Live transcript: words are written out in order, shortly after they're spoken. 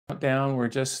Down.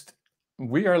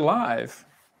 We are live.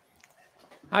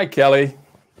 Hi, Kelly.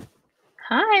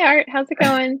 Hi, Art. How's it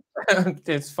going?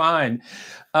 It's fine.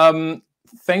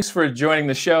 Thanks for joining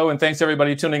the show, and thanks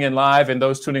everybody tuning in live and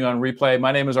those tuning on replay.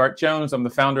 My name is Art Jones. I'm the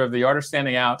founder of The Art of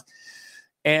Standing Out,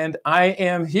 and I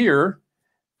am here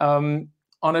on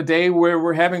a day where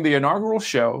we're having the inaugural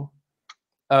show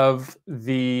of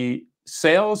the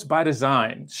Sales by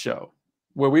Design show,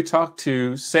 where we talk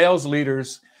to sales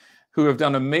leaders who have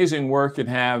done amazing work and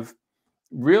have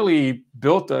really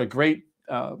built a great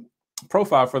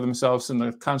profile for themselves in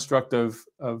the construct of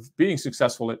being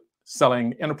successful at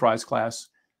selling enterprise class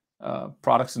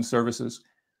products and services.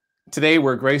 Today,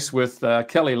 we're graced with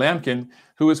Kelli Lampkin,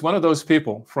 who is one of those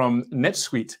people from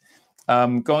NetSuite,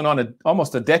 going on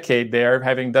almost a decade there,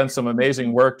 having done some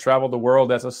amazing work, traveled the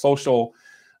world as a social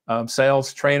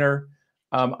sales trainer.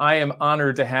 I am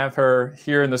honored to have her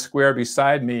here in the square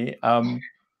beside me.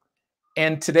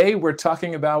 And today we're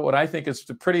talking about what I think is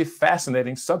a pretty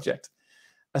fascinating subject,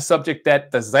 a subject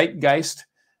that the zeitgeist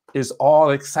is all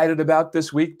excited about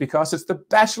this week because it's the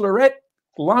Bachelorette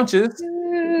launches.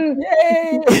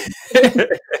 Yay!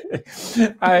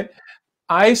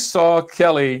 I saw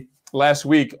Kelli last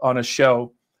week on a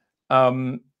show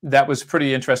that was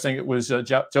pretty interesting. It was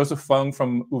Joseph Fung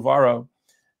from Uvaro.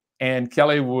 And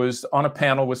Kelli was on a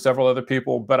panel with several other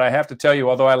people. But I have to tell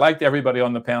you, although I liked everybody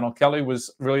on the panel, Kelli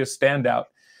was really a standout.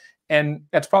 And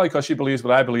that's probably because she believes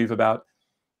what I believe about.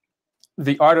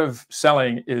 The art of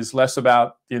selling is less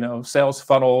about, sales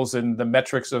funnels and the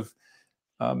metrics of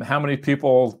how many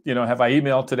people, have I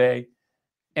emailed today,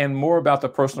 and more about the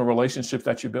personal relationship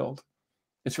that you build.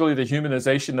 It's really the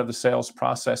humanization of the sales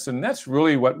process. And that's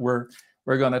really what we're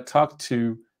going to talk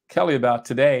to Kelli about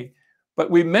today. But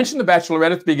we mentioned the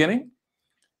Bachelorette at the beginning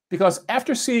because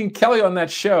after seeing Kelli on that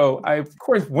show, I, of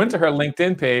course, went to her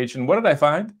LinkedIn page. And what did I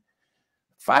find?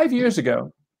 5 years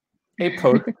ago, a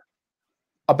post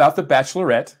about the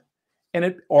Bachelorette. And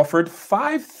it offered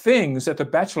 5 things that the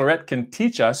Bachelorette can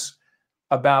teach us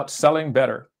about selling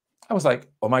better. I was like,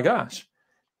 oh, my gosh,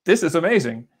 this is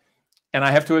amazing. And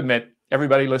I have to admit,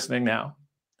 everybody listening now,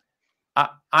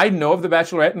 I know of the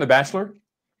Bachelorette and the Bachelor.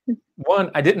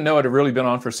 1, I didn't know it had really been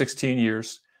on for 16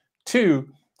 years. 2,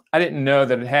 I didn't know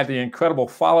that it had the incredible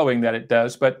following that it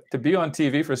does. But to be on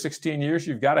TV for 16 years,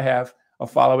 you've got to have a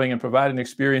following and provide an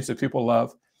experience that people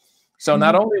love. So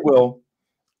not only will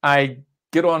I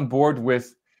get on board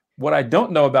with what I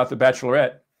don't know about the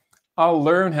Bachelorette, I'll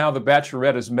learn how the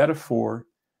Bachelorette is metaphor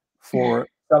for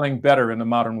selling better in the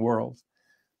modern world.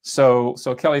 So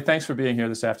Kelli, thanks for being here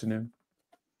this afternoon.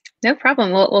 No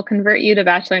problem. We'll convert you to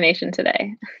Bachelor Nation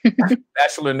today.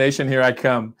 Bachelor Nation, here I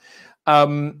come.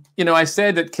 I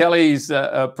said that Kelli's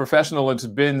a professional that's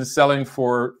been selling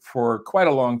for quite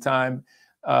a long time.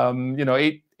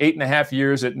 8.5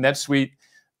 years at NetSuite.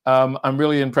 I'm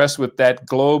really impressed with that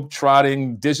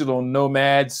globe-trotting digital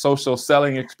nomad social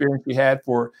selling experience you had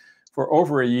for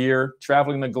over a year,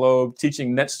 traveling the globe,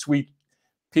 teaching NetSuite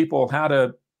people how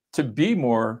to be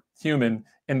more human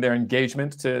in their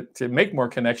engagement, to make more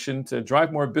connection, to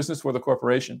drive more business for the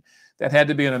corporation. That had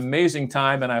to be an amazing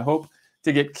time, and I hope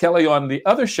to get Kelli on the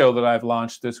other show that I've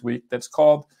launched this week that's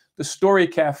called The Story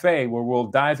Cafe, where we'll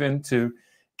dive into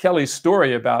Kelli's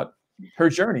story about her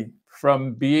journey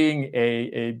from being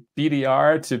a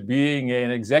BDR to being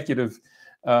an executive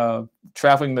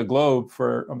traveling the globe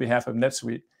on behalf of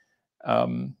NetSuite.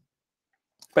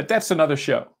 But that's another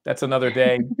show. That's another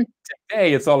day.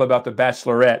 Today, it's all about the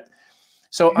Bachelorette.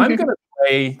 So I'm going to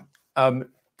play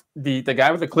the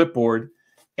guy with the clipboard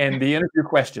and the interview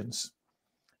questions.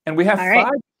 And we have 5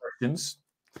 questions.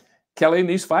 Kelli, and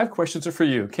these 5 questions are for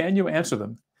you. Can you answer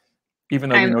them? Even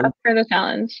though I'm up for the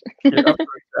challenge. You're up for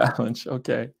the challenge.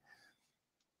 Okay.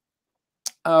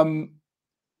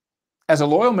 As a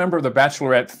loyal member of the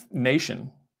Bachelorette Nation,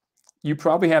 you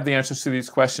probably have the answers to these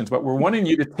questions, but we're wanting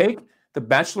you to take the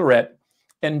Bachelorette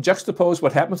and juxtapose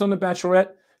what happens on the Bachelorette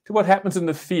to what happens in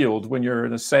the field when you're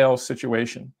in a sales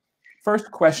situation. First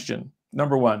question,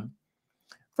 number 1.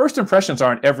 First impressions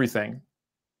aren't everything.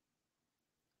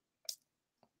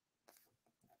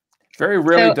 Very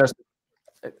rarely does.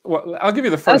 Well, I'll give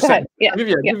you the first sentence. Yeah. I'll give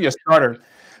you a starter.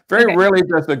 Very rarely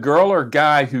does the girl or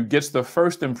guy who gets the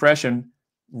first impression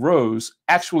rose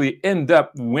actually end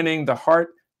up winning the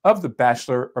heart of the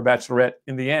Bachelor or Bachelorette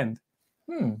in the end.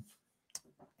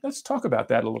 Let's talk about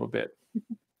that a little bit.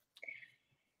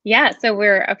 Yeah, so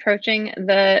we're approaching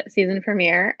the season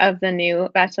premiere of the new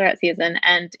Bachelorette season.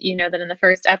 And you know that in the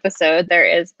first episode, there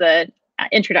is the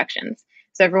introductions.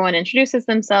 So everyone introduces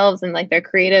themselves in like their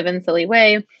creative and silly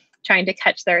way, trying to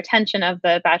catch their attention of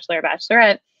the Bachelor or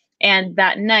Bachelorette. And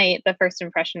that night, the first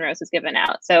impression rose is given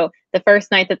out. So the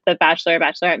first night that the Bachelor or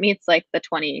Bachelorette meets like the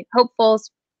 20 hopefuls,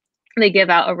 they give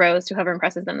out a rose to whoever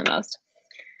impresses them the most.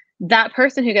 That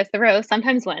person who gets the rose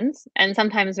sometimes wins and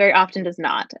sometimes very often does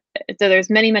not. So there's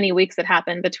many, many weeks that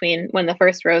happen between when the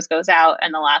first rose goes out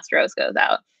and the last rose goes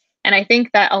out. And I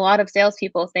think that a lot of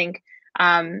salespeople think,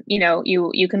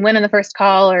 you can win in the first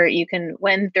call or you can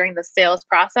win during the sales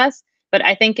process. But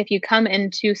I think if you come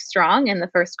in too strong in the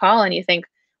first call and you think,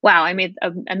 wow, I made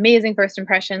an amazing first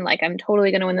impression, like I'm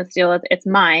totally going to win this deal, it's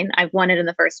mine, I've won it in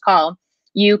the first call,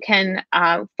 you can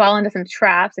fall into some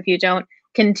traps if you don't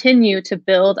continue to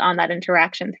build on that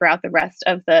interaction throughout the rest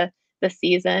of the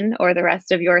season or the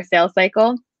rest of your sales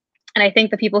cycle. And I think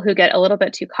the people who get a little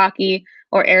bit too cocky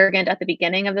or arrogant at the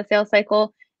beginning of the sales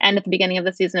cycle and at the beginning of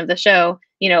the season of the show,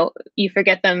 you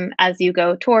forget them as you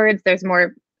go towards. There's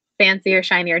more fancier,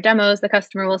 shinier demos the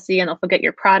customer will see, and they'll forget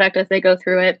your product as they go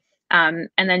through it. And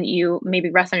then you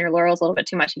maybe rest on your laurels a little bit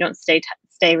too much. You don't stay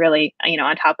really,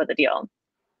 on top of the deal.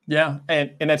 Yeah,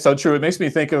 and that's so true. It makes me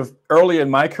think of early in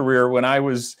my career when I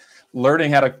was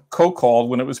learning how to cold call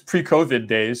when it was pre-COVID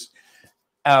days.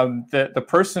 The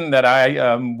person that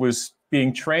I was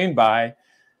being trained by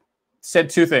said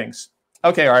two things.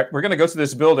 Okay, all right, we're going to go to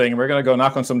this building and we're going to go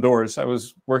knock on some doors. I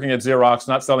was working at Xerox,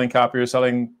 not selling copiers,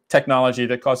 selling technology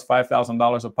that cost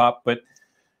 $5,000 a pop. But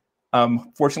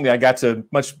fortunately, I got to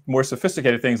much more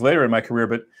sophisticated things later in my career.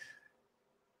 But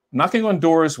knocking on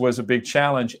doors was a big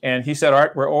challenge. And he said, all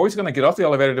right, we're always going to get off the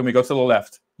elevator and we go to the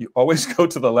left. You always go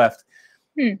to the left.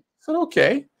 I said,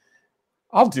 okay,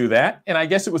 I'll do that. And I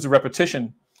guess it was a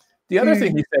repetition. The other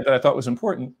thing he said that I thought was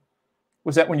important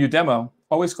was that when you demo,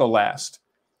 always go last.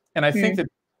 And I think that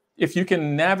if you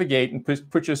can navigate and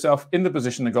put yourself in the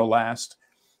position to go last,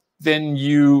 then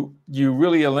you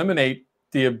really eliminate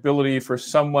the ability for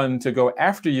someone to go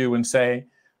after you and say,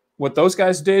 what those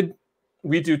guys did,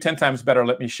 we do 10 times better.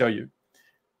 Let me show you.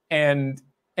 And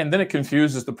then it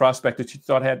confuses the prospect that you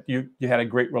thought you had a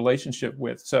great relationship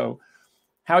with. So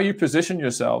how you position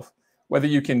yourself, whether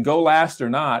you can go last or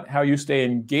not, how you stay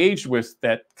engaged with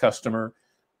that customer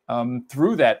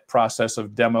through that process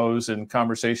of demos and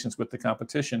conversations with the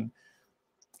competition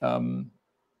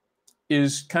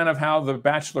is kind of how the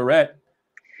Bachelorette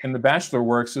and the Bachelor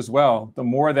works as well. The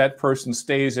more that person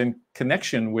stays in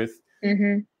connection with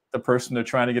the person they're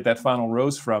trying to get that final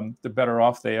rose from, the better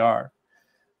off they are.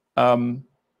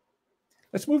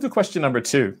 Let's move to question number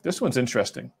 2. This one's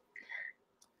interesting.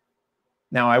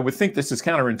 Now, I would think this is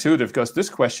counterintuitive because this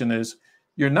question is,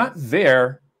 you're not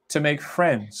there to make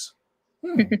friends.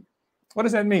 What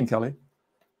does that mean, Kelli?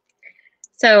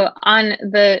 So on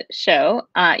the show,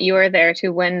 you are there to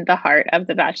win the heart of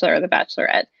the Bachelor or the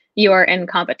Bachelorette. You are in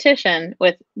competition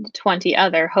with 20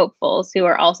 other hopefuls who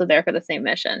are also there for the same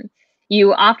mission.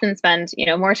 You often spend,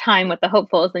 more time with the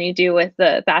hopefuls than you do with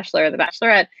the Bachelor or the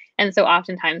Bachelorette. And so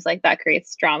oftentimes like that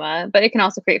creates drama, but it can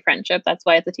also create friendship. That's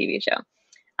why it's a TV show.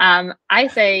 I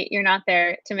say you're not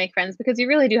there to make friends because you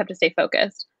really do have to stay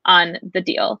focused on the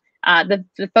deal.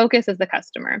 The focus is the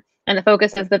customer and the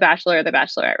focus is the Bachelor or the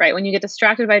Bachelorette, right? When you get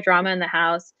distracted by drama in the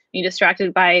house, you're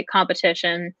distracted by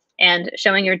competition and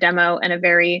showing your demo in a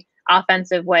very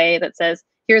offensive way that says,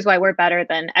 here's why we're better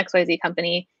than XYZ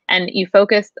company. And you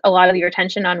focus a lot of your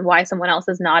attention on why someone else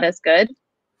is not as good.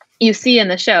 You see in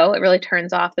the show, it really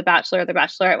turns off the Bachelor or the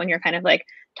Bachelorette when you're kind of like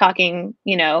talking,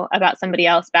 about somebody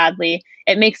else badly.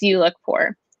 It makes you look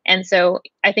poor. And so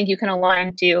I think you can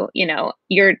align to,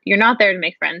 you're not there to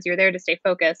make friends. You're there to stay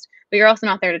focused, but you're also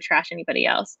not there to trash anybody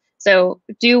else. So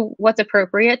do what's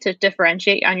appropriate to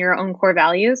differentiate on your own core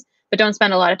values, but don't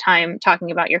spend a lot of time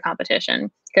talking about your competition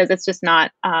because it's just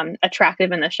not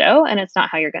attractive in the show, and it's not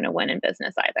how you're going to win in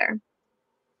business either.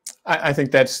 I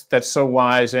think that's so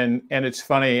wise, and it's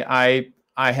funny. I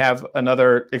have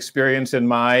another experience in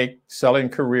my selling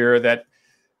career that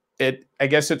I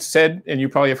guess it's said, and you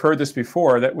probably have heard this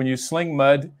before, that when you sling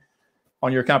mud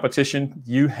on your competition,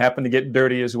 you happen to get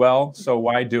dirty as well. So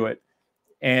why do it?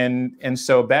 And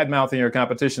so bad mouthing your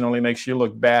competition only makes you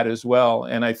look bad as well.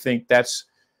 And I think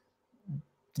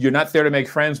you're not there to make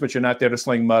friends, but you're not there to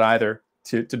sling mud either,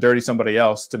 to dirty somebody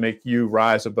else, to make you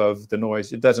rise above the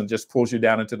noise. It doesn't just pulls you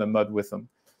down into the mud with them.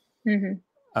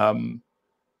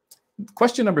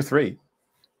 Question number 3.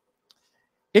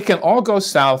 It can all go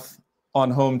south on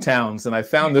hometowns. And I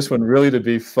found this one really to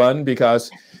be fun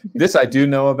because this I do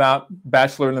know about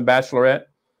Bachelor and the Bachelorette.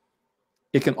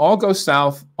 It can all go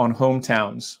south on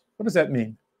hometowns. What does that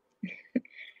mean?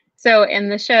 So in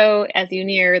the show, as you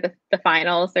near the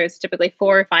finals, there's typically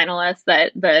 4 finalists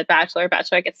that the Bachelor or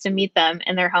Bachelorette gets to meet them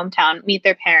in their hometown, meet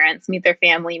their parents, meet their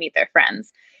family, meet their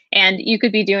friends. And you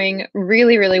could be doing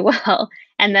really, really well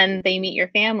And then they meet your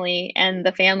family, and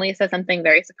the family says something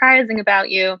very surprising about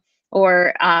you,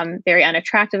 or very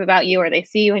unattractive about you, or they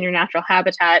see you in your natural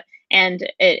habitat,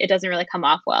 and it doesn't really come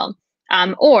off well.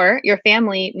 Or your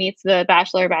family meets the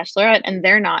bachelor or bachelorette, and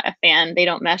they're not a fan, they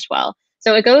don't mesh well.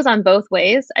 So it goes on both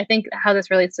ways. I think how this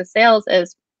relates to sales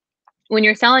is when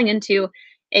you're selling into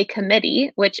a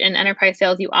committee, which in enterprise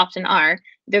sales you often are,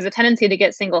 there's a tendency to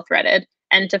get single threaded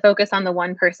and to focus on the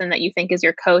one person that you think is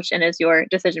your coach and is your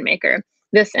decision maker.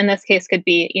 This, in this case, could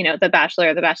be, the bachelor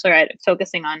or the bachelorette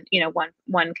focusing on,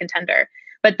 one contender.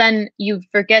 But then you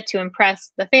forget to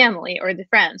impress the family or the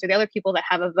friends or the other people that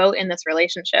have a vote in this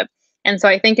relationship. And so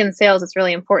I think in sales, it's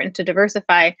really important to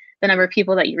diversify the number of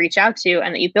people that you reach out to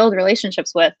and that you build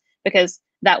relationships with, because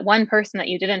that one person that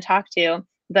you didn't talk to,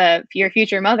 your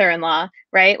future mother-in-law,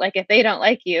 right? Like if they don't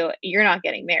like you, you're not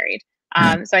getting married.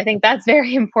 So I think that's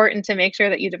very important to make sure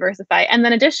that you diversify. And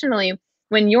then additionally,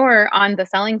 when you're on the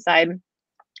selling side,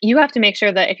 you have to make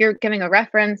sure that if you're giving a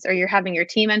reference or you're having your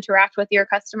team interact with your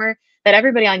customer, that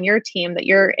everybody on your team that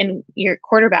you're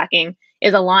quarterbacking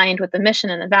is aligned with the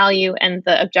mission and the value and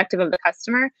the objective of the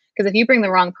customer. Because if you bring the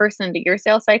wrong person to your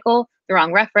sales cycle, the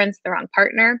wrong reference, the wrong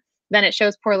partner, then it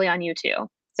shows poorly on you too.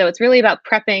 So it's really about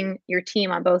prepping your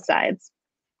team on both sides.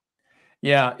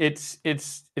 Yeah, it's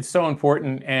so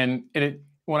important. And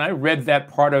when I read that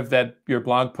part of your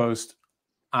blog post,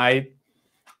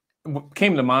 what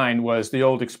came to mind was the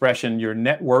old expression, your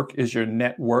network is your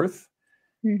net worth.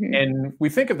 Mm-hmm. And we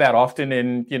think of that often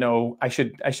in, I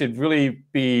should really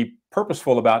be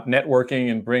purposeful about networking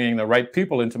and bringing the right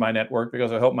people into my network because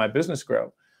it'll help my business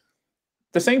grow.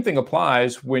 The same thing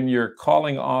applies when you're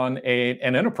calling on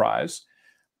an enterprise,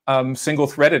 single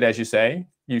threaded, as you say.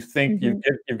 You think Mm-hmm.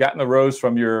 you've gotten the rose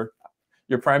from your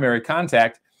primary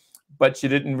contact, but you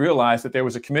didn't realize that there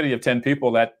was a committee of 10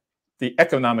 people that the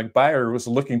economic buyer was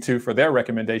looking to for their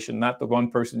recommendation, not the one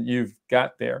person you've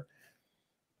got there.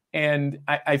 And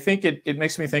I think it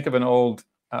makes me think of an old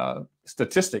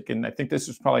statistic, and I think this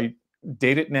is probably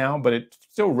dated now, but it's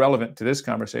still relevant to this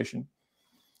conversation.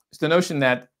 It's the notion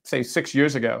that, say, 6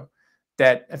 years ago,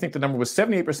 that I think the number was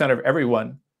 78% of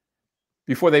everyone,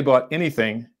 before they bought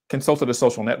anything, consulted a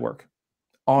social network,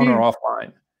 on or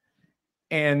offline.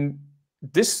 And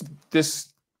this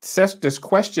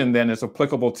question then is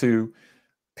applicable to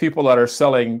people that are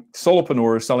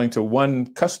solopreneurs selling to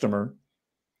one customer,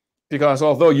 because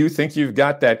although you think you've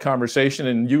got that conversation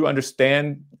and you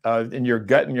understand in your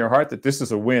gut and your heart that this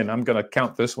is a win, I'm going to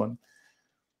count this one,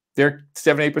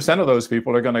 78% of those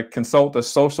people are going to consult a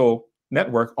social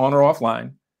network, on or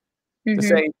offline, to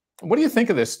say, what do you think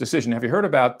of this decision? Have you heard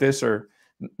about this? Or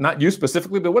not you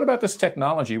specifically, but what about this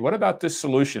technology? What about this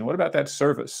solution? What about that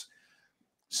service?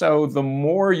 So the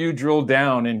more you drill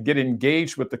down and get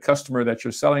engaged with the customer that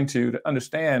you're selling to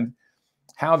understand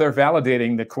how they're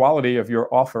validating the quality of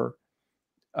your offer,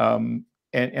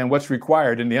 and what's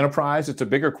required. In the enterprise, it's a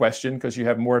bigger question because you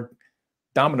have more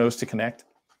dominoes to connect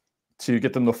to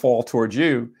get them to fall towards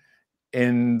you.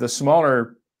 In the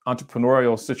smaller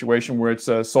entrepreneurial situation where it's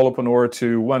a solopreneur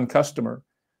to one customer,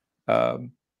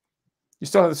 you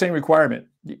still have the same requirement.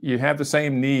 You have the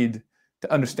same need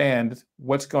to understand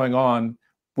what's going on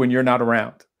when you're not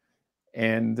around.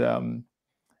 And when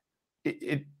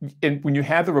you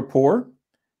have the rapport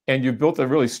and you've built a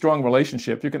really strong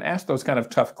relationship, you can ask those kind of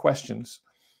tough questions.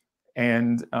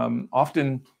 And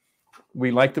often we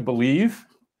like to believe,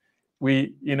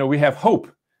 we have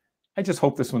hope. I just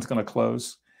hope this one's going to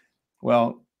close.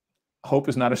 Well, hope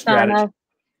is not a strategy.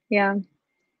 Yeah.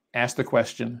 Ask the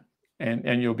question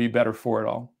and you'll be better for it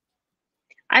all.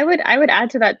 I would add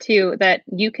to that too, that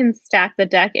you can stack the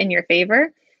deck in your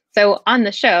favor. So on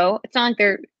the show, it's not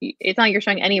like you're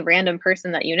showing any random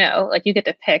person that you know. Like you get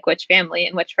to pick which family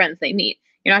and which friends they meet.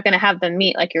 You're not going to have them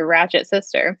meet like your ratchet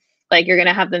sister. Like you're going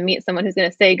to have them meet someone who's going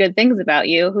to say good things about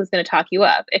you, who's going to talk you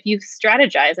up. If you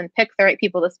strategize and pick the right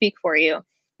people to speak for you,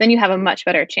 then you have a much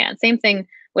better chance. Same thing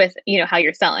with, how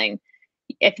you're selling.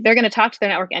 If they're going to talk to their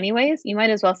network anyways, you might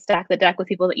as well stack the deck with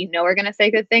people that you know are going to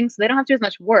say good things. So they don't have to do as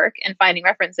much work in finding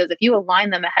references. If you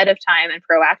align them ahead of time and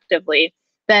proactively,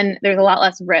 then there's a lot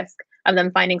less risk of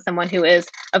them finding someone who is,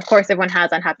 of course, everyone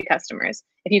has unhappy customers.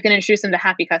 If you can introduce them to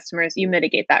happy customers, you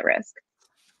mitigate that risk.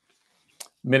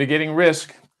 Mitigating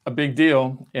risk, a big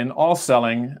deal in all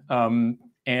selling.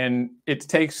 And it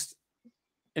takes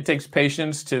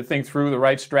patience to think through the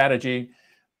right strategy,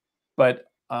 but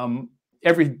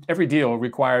every deal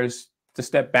requires to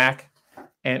step back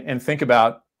and think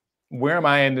about, where am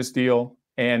I in this deal,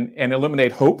 and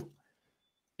eliminate hope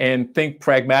and think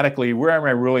pragmatically, where am I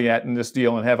really at in this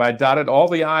deal? And have I dotted all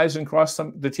the I's and crossed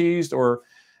the T's, or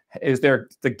is there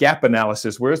the gap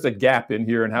analysis? Where's the gap in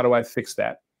here, and how do I fix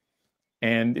that?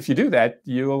 And if you do that,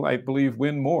 you'll, I believe,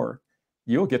 win more.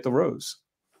 You'll get the rose.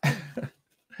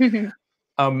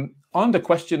 On to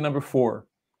question number 4.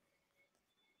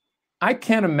 I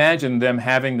can't imagine them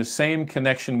having the same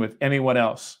connection with anyone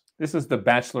else. This is the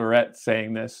Bachelorette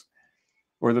saying this,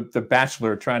 or the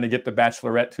Bachelor trying to get the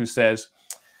Bachelorette, who says,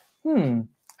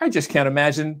 I just can't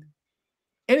imagine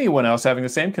anyone else having the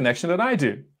same connection that I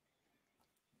do.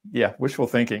 Yeah, wishful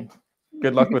thinking.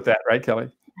 Good luck with that, right,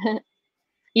 Kelli?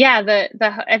 Yeah,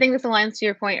 I think this aligns to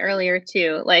your point earlier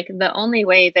too. Like, the only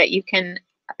way that you can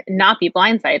not be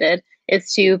blindsided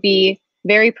is to be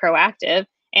very proactive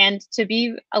and to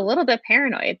be a little bit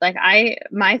paranoid. Like,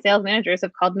 my sales managers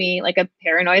have called me like a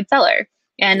paranoid seller.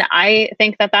 And I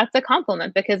think that that's a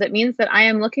compliment, because it means that I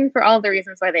am looking for all the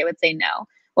reasons why they would say no.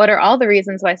 What are all the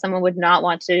reasons why someone would not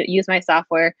want to use my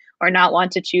software or not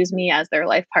want to choose me as their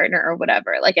life partner or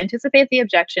whatever? Like, anticipate the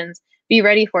objections, be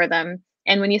ready for them.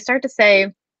 And when you start to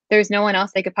say, there's no one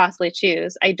else they could possibly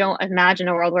choose, I don't imagine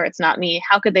a world where it's not me.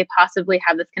 How could they possibly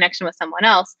have this connection with someone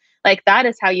else? Like, that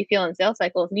is how you feel in sales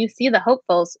cycles. And you see the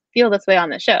hopefuls feel this way on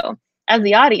the show. As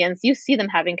the audience, you see them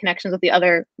having connections with the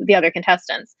other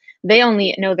contestants. They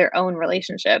only know their own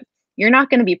relationship. You're not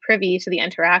going to be privy to the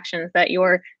interactions that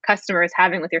your customer is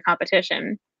having with your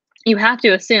competition. You have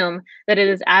to assume that it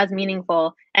is as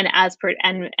meaningful and as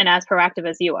proactive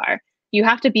as you are. You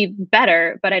have to be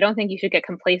better, but I don't think you should get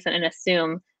complacent and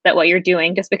assume that what you're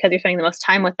doing, just because you're spending the most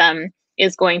time with them,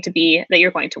 is going to be that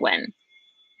you're going to win.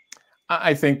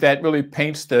 I think that really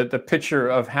paints the picture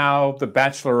of how the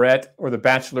Bachelorette or the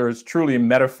Bachelor is truly a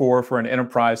metaphor for an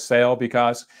enterprise sale,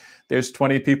 because there's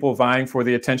 20 people vying for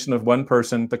the attention of one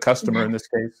person, the customer in this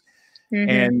case.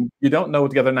 And you don't know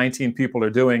what the other 19 people are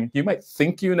doing. You might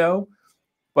think you know,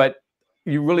 but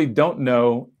you really don't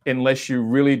know unless you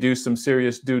really do some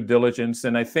serious due diligence.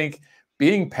 And I think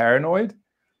being paranoid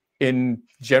in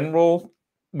general,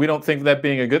 we don't think of that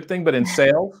being a good thing, but in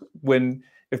sales,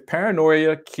 if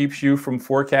paranoia keeps you from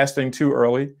forecasting too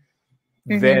early,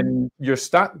 then your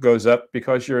stock goes up,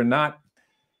 because you're not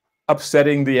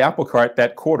upsetting the apple cart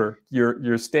that quarter.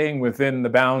 You're staying within the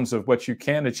bounds of what you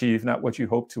can achieve, not what you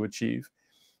hope to achieve.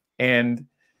 And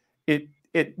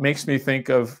it makes me think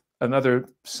of another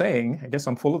saying. I guess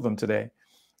I'm full of them today.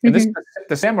 And this,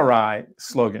 the samurai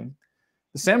slogan.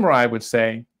 The samurai would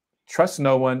say, trust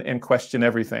no one and question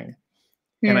everything.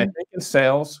 And I think in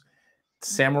sales,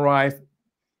 samurai,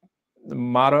 the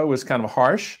motto is kind of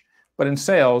harsh, but in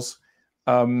sales,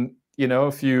 you know,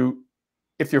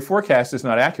 if your forecast is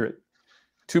not accurate,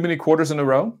 too many quarters in a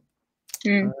row,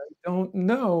 I don't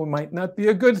know, might not be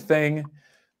a good thing.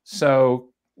 So,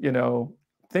 you know,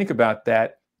 think about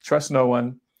that. Trust no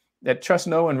one. That trust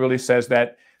no one really says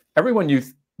that everyone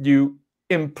you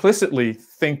implicitly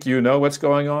think you know what's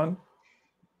going on,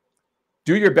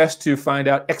 do your best to find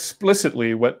out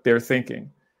explicitly what they're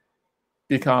thinking,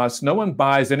 because no one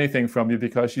buys anything from you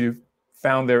because you've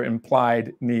found their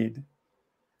implied need.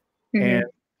 And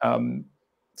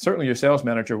certainly your sales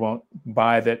manager won't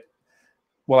buy that,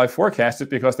 well, I forecasted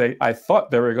because I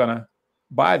thought they were going to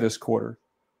buy this quarter.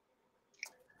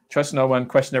 Trust no one,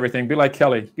 question everything. Be like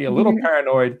Kelli, be a little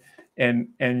paranoid, and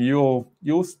you'll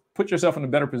put yourself in a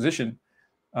better position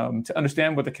to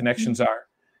understand what the connections are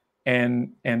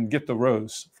and get the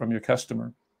rose from your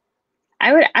customer.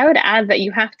 I would add that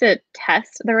you have to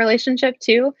test the relationship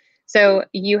too. So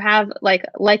you have like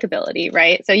likability,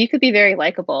 right? So you could be very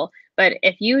likable, but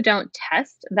if you don't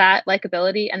test that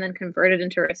likability and then convert it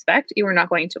into respect, you are not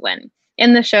going to win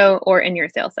in the show or in your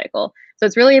sales cycle. So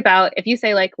it's really about, if you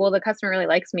say like, well, the customer really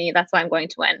likes me, that's why I'm going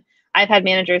to win. I've had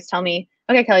managers tell me,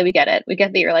 okay, Kelli, we get it. We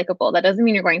get that you're likable. That doesn't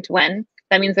mean you're going to win.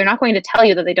 That means they're not going to tell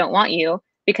you that they don't want you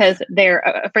because they're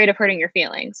afraid of hurting your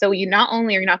feelings. So you not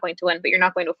only are you not going to win, but you're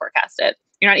not going to forecast it.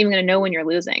 You're not even going to know when you're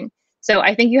losing. So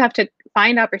I think you have to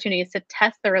find opportunities to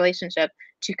test the relationship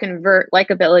to convert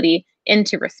likability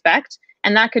into respect.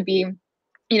 And that could be,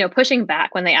 you know, pushing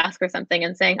back when they ask for something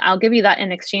and saying, I'll give you that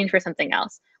in exchange for something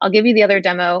else. I'll give you the other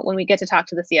demo when we get to talk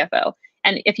to the CFO.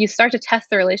 And if you start to test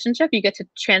the relationship, you get to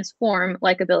transform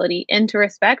likability into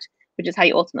respect, which is how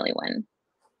you ultimately win.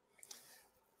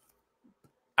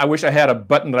 I wish I had a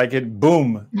button that I could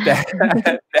boom.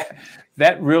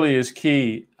 That really is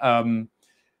key.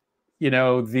 You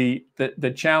know,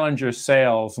 the challenger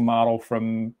sales model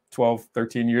from 12,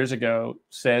 13 years ago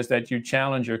says that you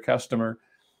challenge your customer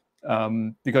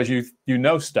because you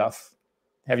know stuff.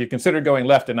 Have you considered going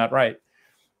left and not right?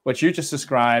 What you just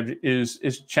described is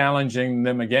challenging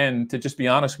them again to just be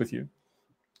honest with you,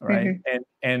 right?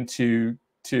 And to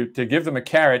give them a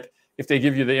carrot if they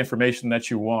give you the information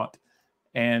that you want.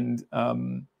 And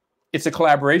it's a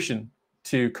collaboration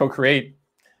to co-create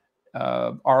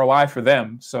ROI for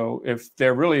them. So if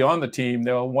they're really on the team,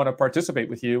 they'll want to participate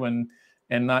with you and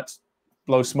not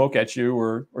blow smoke at you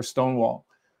or stonewall.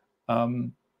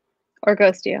 Or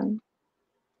ghost you.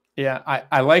 Yeah,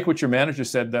 I like what your manager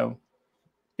said, though.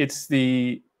 It's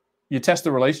you test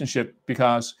the relationship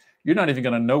because you're not even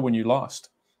going to know when you lost.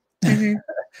 Mm-hmm.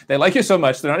 They like you so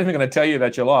much, they're not even going to tell you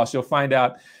that you lost. You'll find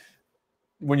out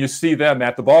when you see them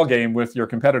at the ball game with your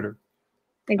competitor.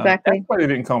 Exactly. That's why they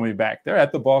didn't call me back. They're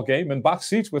at the ball game in box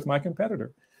seats with my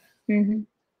competitor.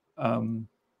 Mm-hmm.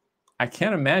 I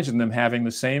can't imagine them having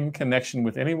the same connection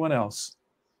with anyone else.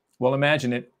 Well,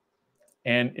 imagine it.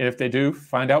 And if they do,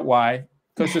 find out why,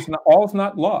 because all's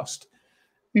not lost.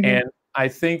 Mm-hmm. And I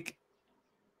think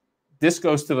this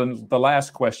goes to the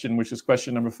last question, which is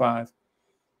question number 5.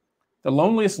 The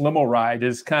loneliest limo ride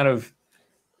is kind of,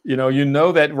 you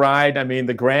know that ride. I mean,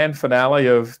 the grand finale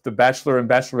of The Bachelor and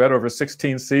Bachelorette over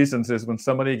 16 seasons is when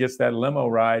somebody gets that limo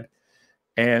ride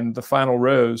and the final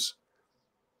rose.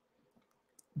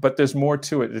 But there's more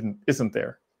to it, isn't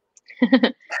there?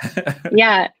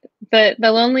 Yeah, the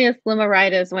loneliest limo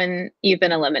ride is when you've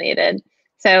been eliminated.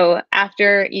 So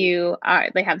after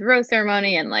they have the rose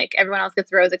ceremony and like everyone else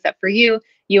gets a rose except for you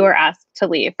are asked to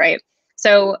leave, right?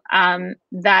 So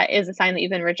that is a sign that you've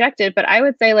been rejected. But I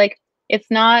would say like it's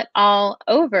not all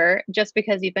over just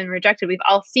because you've been rejected. We've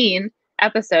all seen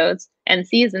episodes and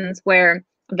seasons where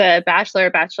the Bachelor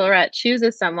or Bachelorette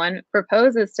chooses someone,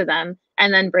 proposes to them,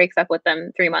 and then breaks up with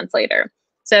them 3 months later.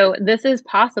 So this is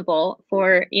possible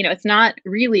for, it's not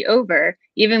really over,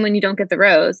 even when you don't get the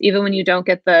rose, even when you don't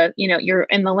get you're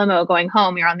in the limo going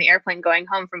home, you're on the airplane going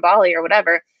home from Bali or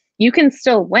whatever, you can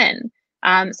still win.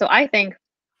 So I think,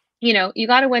 you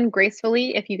got to win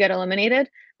gracefully if you get eliminated,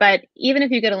 but even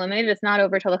if you get eliminated, it's not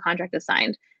over till the contract is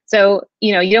signed. So,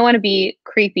 you don't want to be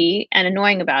creepy and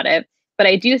annoying about it, but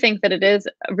I do think that it is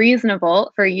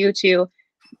reasonable for you to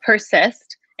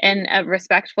persist in a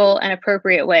respectful and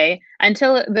appropriate way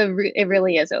until it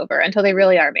really is over, until they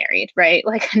really are married, right?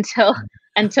 Like until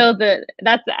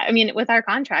with our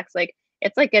contracts, like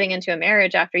it's like getting into a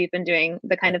marriage after you've been doing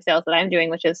the kind of sales that I'm doing,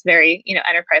 which is very,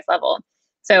 enterprise level.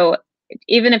 So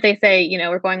even if they say,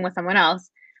 we're going with someone else,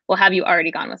 well, have you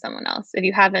already gone with someone else? If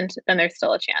you haven't, then there's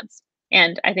still a chance.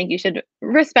 And I think you should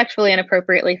respectfully and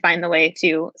appropriately find the way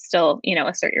to still,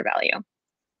 assert your value.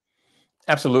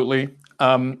 Absolutely.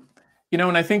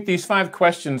 And I think these 5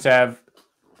 questions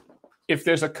if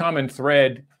there's a common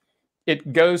thread,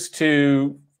 it goes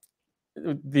to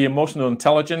the emotional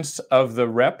intelligence of the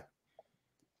rep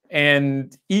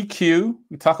and EQ.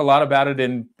 We talk a lot about it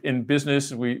in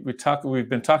business. We've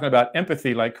been talking about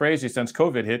empathy like crazy since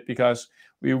COVID hit because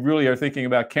we really are thinking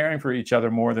about caring for each other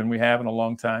more than we have in a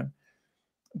long time.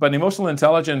 But emotional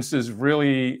intelligence is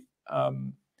really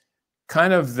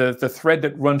kind of the thread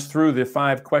that runs through the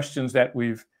 5 questions that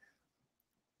we've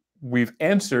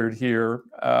answered here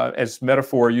as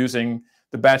metaphor, using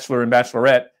the Bachelor and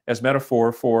Bachelorette as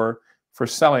metaphor for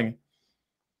selling.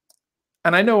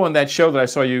 And I know on that show that I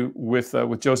saw you with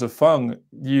Joseph Fung,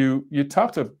 you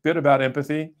talked a bit about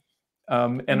empathy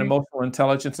and emotional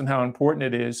intelligence and how important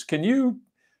it is. Can you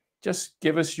just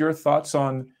give us your thoughts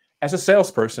on, as a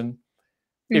salesperson,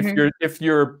 if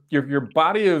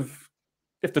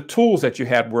the tools that you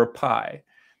had were a pie,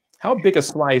 how big a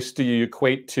slice do you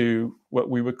equate to what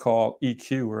we would call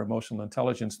EQ or emotional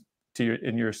intelligence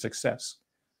in your success?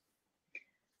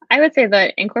 I would say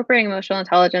that incorporating emotional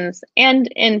intelligence and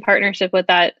in partnership with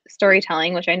that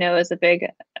storytelling, which I know is a big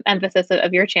emphasis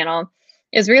of your channel,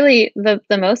 is really the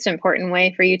most important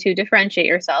way for you to differentiate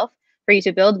yourself, for you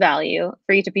to build value,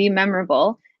 for you to be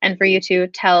memorable, and for you to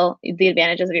tell the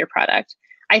advantages of your product.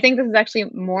 I think this is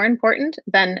actually more important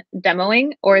than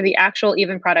demoing or the actual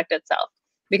even product itself,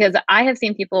 because I have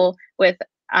seen people with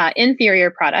inferior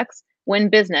products win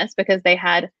business because they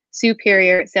had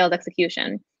superior sales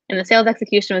execution. And the sales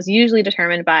execution was usually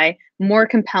determined by more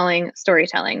compelling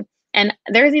storytelling. And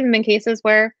there's even been cases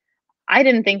where I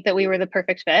didn't think that we were the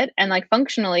perfect fit. And like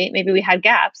functionally, maybe we had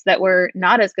gaps that were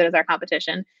not as good as our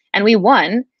competition. And we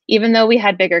won, even though we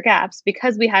had bigger gaps,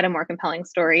 because we had a more compelling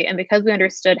story and because we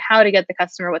understood how to get the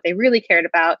customer what they really cared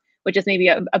about, which is maybe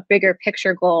a bigger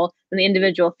picture goal than the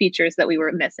individual features that we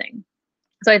were missing.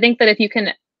 So I think that if you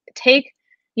can take,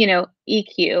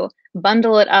 EQ,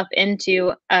 bundle it up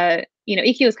into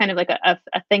EQ is kind of like a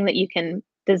thing that you can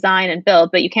design and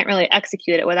build, but you can't really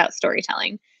execute it without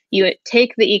storytelling. You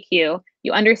take the EQ,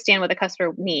 you understand what the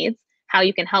customer needs, how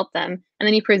you can help them, and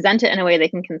then you present it in a way they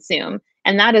can consume.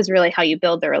 And that is really how you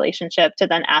build the relationship to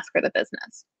then ask for the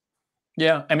business.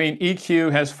 Yeah, I mean,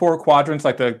 EQ has 4 quadrants,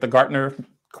 like the Gartner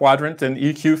quadrant, and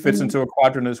EQ fits into a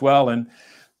quadrant as well. And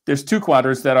there's two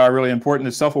quadrants that are really important.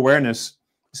 There's self-awareness.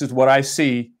 This is what I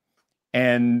see.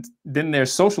 And then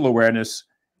there's social awareness.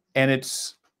 And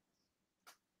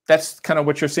that's kind of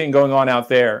what you're seeing going on out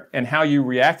there, and how you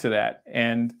react to that,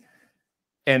 and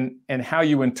how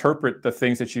you interpret the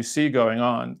things that you see going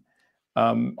on.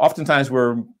 Oftentimes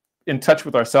we're in touch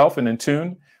with ourselves and in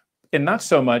tune, and not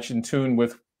so much in tune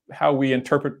with how we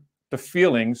interpret the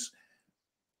feelings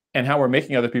and how we're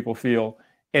making other people feel.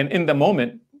 And in the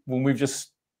moment, when we've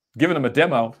just given them a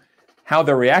demo, how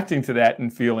they're reacting to that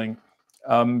and feeling,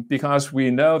 because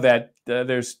we know that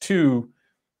there's two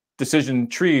decision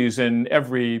trees in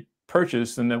every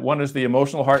purchase, and that one is the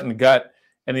emotional heart and the gut,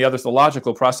 and the other is the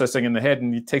logical processing in the head,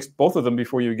 and it takes both of them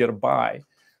before you get a buy.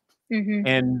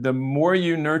 And the more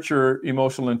you nurture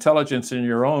emotional intelligence in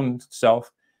your own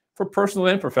self, for personal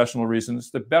and professional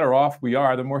reasons, the better off we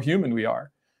are, the more human we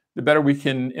are, the better we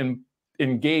can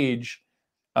engage,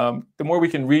 the more we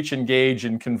can reach, engage,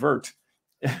 and convert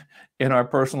in our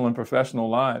personal and professional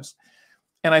lives.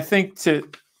 And I think to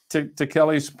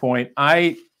Kelli's point,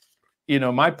 my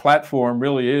platform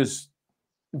really is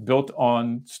built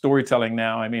on storytelling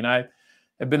now. I mean, I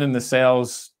have been in the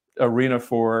sales arena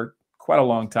for quite a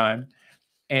long time.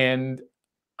 And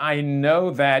I know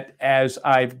that as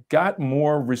I've got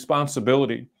more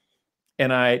responsibility,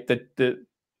 and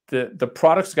the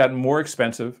products got more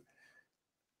expensive,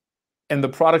 and the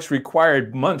products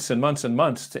required months and months and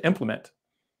months to implement.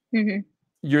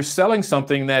 You're selling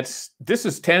something this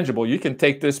is tangible. You can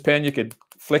take this pen, you could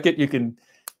flick it, you can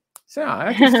say,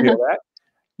 I can feel that.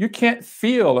 You can't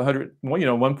feel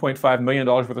 $1.5 million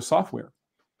worth of software.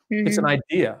 It's an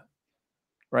idea,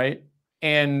 right?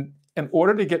 And in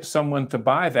order to get someone to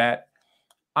buy that,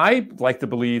 I like to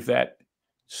believe that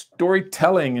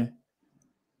storytelling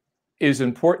is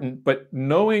important, but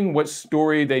knowing what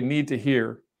story they need to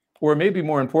hear, or maybe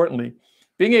more importantly,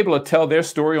 being able to tell their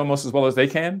story almost as well as they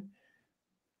can.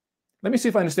 Let me see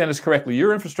if I understand this correctly.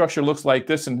 Your infrastructure looks like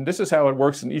this, and this is how it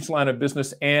works in each line of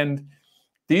business. And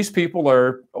these people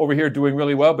are over here doing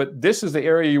really well, but this is the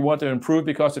area you want to improve,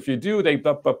 because if you do, they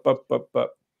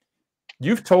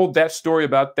You've told that story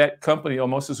about that company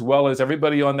almost as well as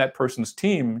everybody on that person's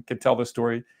team can tell the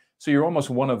story. So you're almost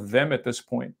one of them at this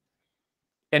point.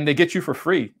 And they get you for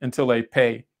free until they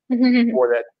pay for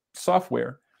that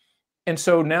software. And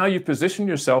so now you position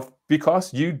yourself,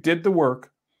 because you did the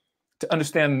work, to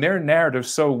understand their narrative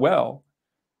so well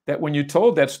that when you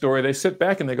told that story, they sit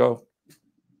back and they go,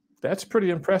 that's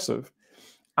pretty impressive.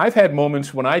 I've had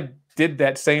moments when I did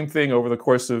that same thing over the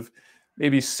course of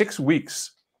maybe 6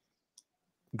 weeks,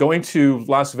 going to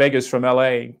Las Vegas from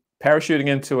LA, parachuting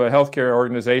into a healthcare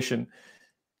organization,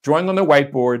 drawing on the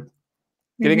whiteboard,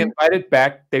 getting invited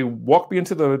back. They walked me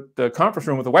into the conference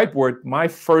room with the whiteboard. My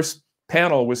first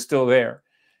panel was still there.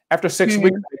 After 6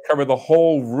 weeks, I covered the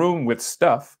whole room with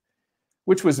stuff,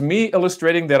 which was me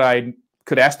illustrating that I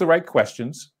could ask the right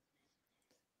questions.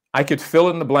 I could fill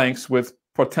in the blanks with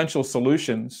potential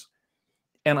solutions,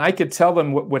 and I could tell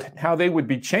them how they would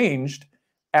be changed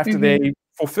after they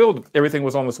fulfilled everything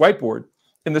was on this whiteboard.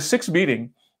 In the 6th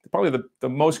meeting, probably the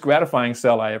most gratifying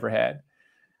sell I ever had.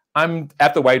 I'm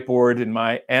at the whiteboard, and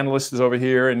my analyst is over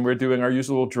here, and we're doing our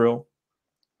usual drill.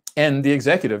 And the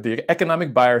executive, the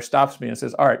economic buyer, stops me and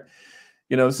says, Art,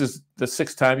 this is the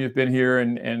 6th time you've been here,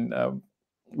 and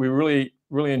we really,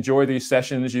 really enjoy these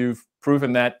sessions. You've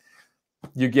proven that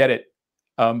you get it,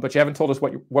 but you haven't told us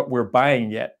what we're buying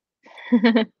yet.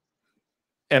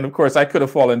 And of course, I could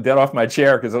have fallen dead off my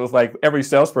chair, because it was like every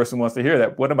salesperson wants to hear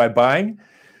that. What am I buying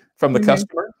from the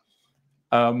customer?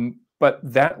 But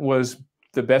that was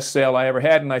the best sale I ever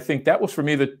had. And I think that was for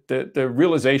me the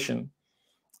realization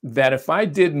that if I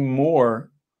did more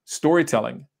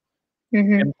storytelling,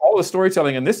 and all the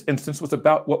storytelling in this instance was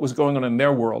about what was going on in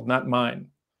their world, not mine.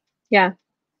 Yeah.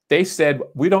 They said,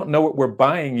 we don't know what we're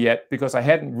buying yet, because I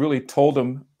hadn't really told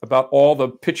them about all the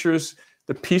pictures,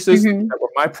 the pieces that were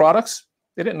my products.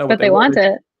 They didn't know what they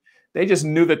wanted. They just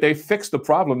knew that they fixed the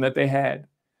problem that they had.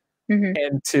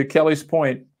 And to Kelli's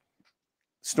point,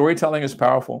 storytelling is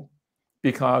powerful,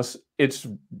 because it's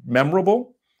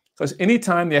memorable. Because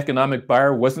anytime the economic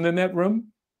buyer wasn't in that room,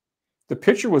 the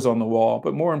picture was on the wall.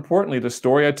 But more importantly, the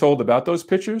story I told about those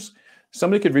pictures,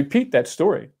 somebody could repeat that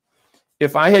story.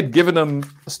 If I had given them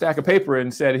a stack of paper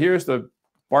and said, here's the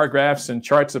bar graphs and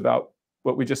charts about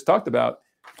what we just talked about,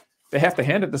 they have to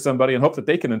hand it to somebody and hope that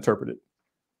they can interpret it.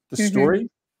 The story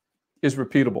is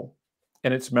repeatable,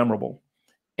 and it's memorable.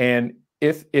 And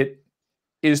if it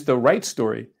is the right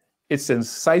story, it's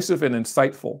incisive and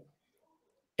insightful.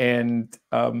 And,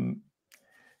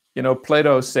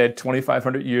 Plato said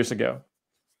 2,500 years ago,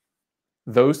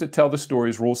 Those that tell the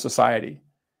stories rule society.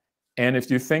 And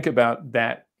if you think about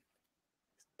that,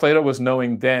 Plato was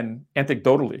knowing then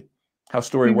anecdotally how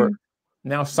story worked.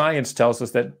 Now science tells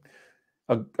us that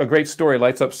a great story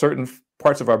lights up certain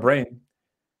parts of our brain,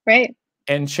 right,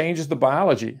 and changes the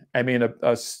biology. I mean,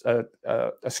 a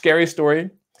scary story,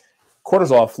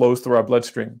 cortisol flows through our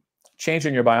bloodstream,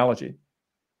 changing your biology.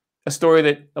 A story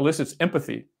that elicits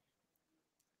empathy,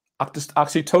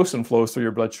 oxytocin flows through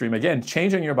your bloodstream, again,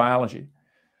 changing your biology.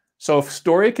 So if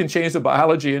story can change the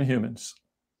biology in humans,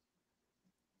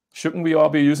 shouldn't we all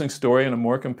be using story in a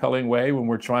more compelling way when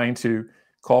we're trying to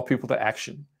call people to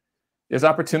action? There's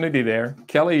opportunity there.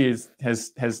 Kelly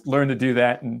has learned to do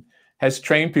that and has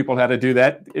trained people how to do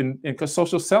that. Because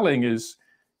social selling is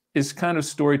kind of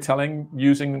storytelling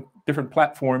using different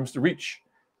platforms to reach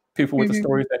people with the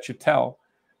stories that you tell.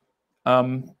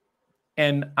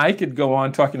 And I could go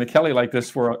on talking to Kelly like this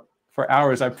for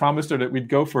hours. I promised her that we'd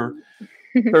go for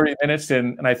 30 minutes,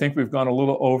 and I think we've gone a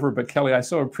little over. But Kelly, I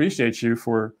so appreciate you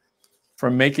for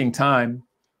making time.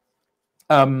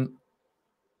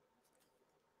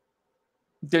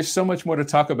 There's so much more to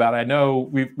talk about. I know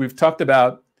we've talked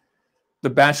about the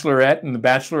Bachelorette and the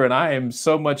Bachelor, and I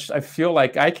feel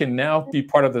like I can now be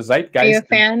part of the zeitgeist. Are you a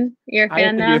fan? You're a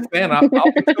fan now? I can be a fan. I'll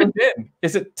be tuned in.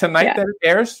 Is it tonight that it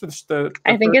airs?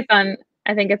 I think it's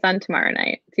on tomorrow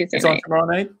night, Tuesday night. It's on tomorrow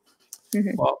night?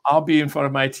 Well, I'll be in front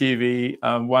of my TV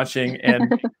watching,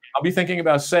 and I'll be thinking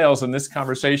about sales in this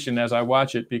conversation as I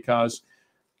watch it, because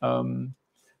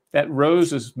that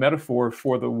rose is metaphor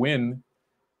for the win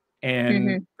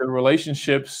and the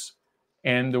relationships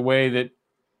and the way that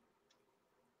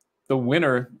the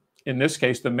winner, in this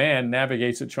case, the man,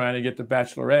 navigates it trying to get the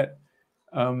Bachelorette,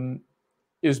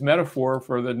 is metaphor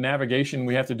for the navigation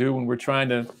we have to do when we're trying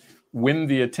to win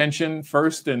the attention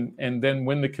first and then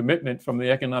win the commitment from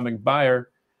the economic buyer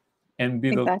and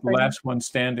be the last one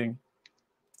standing.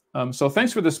 So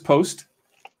thanks for this post.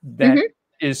 That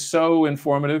is so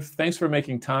informative. Thanks for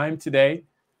making time today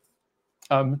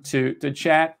to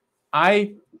chat.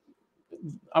 I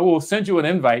will send you an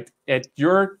invite at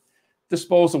your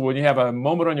disposal when you have a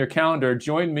moment on your calendar.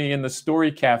 Join me in the Story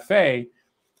Cafe,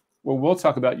 where we'll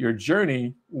talk about your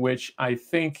journey, which I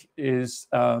think is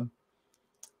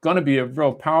going to be a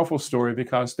real powerful story,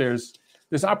 because there's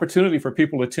opportunity for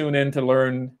people to tune in to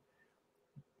learn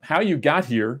how you got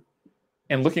here,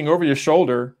 and looking over your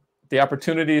shoulder, the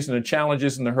opportunities and the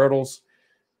challenges and the hurdles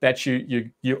that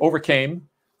you overcame.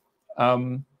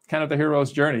 Kind of the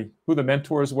hero's journey, who the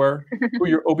mentors were, who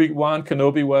your Obi-Wan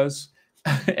Kenobi was.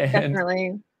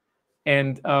 Definitely.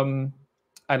 And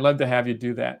I'd love to have you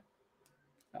do that.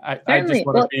 I just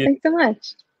want well, to be. Thanks so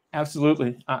much.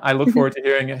 Absolutely. I look forward to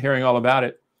hearing all about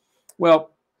it.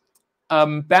 Well,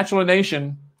 Bachelor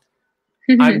Nation,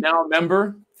 I'm now a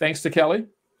member, thanks to Kelly.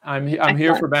 I'm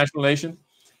here for Bachelor Nation.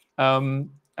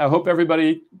 I hope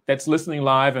everybody that's listening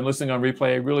live and listening on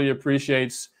replay really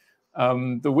appreciates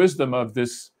the wisdom of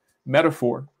this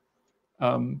metaphor,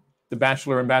 the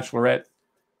Bachelor and Bachelorette,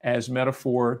 as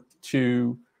metaphor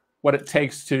to what it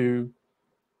takes to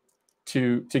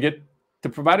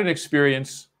provide an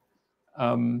experience,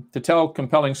 to tell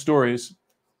compelling stories,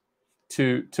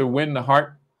 to win the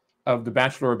heart of the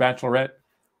Bachelor or Bachelorette,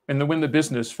 and to win the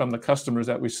business from the customers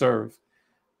that we serve.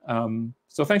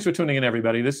 So thanks for tuning in,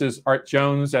 everybody. This is Art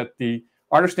Jones at the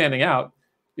Art of Standing Out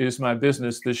is my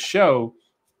business. This show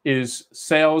is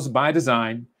Sales by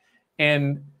Design.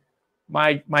 And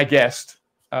my guest,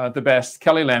 the best,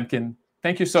 Kelli Lampkin,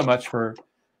 thank you so much for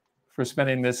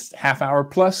spending this half hour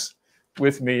plus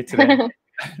with me today.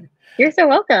 You're so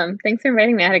welcome. Thanks for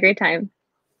inviting me. I had a great time.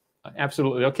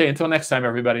 Absolutely. Okay, until next time,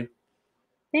 everybody.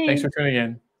 Thanks for tuning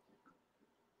in.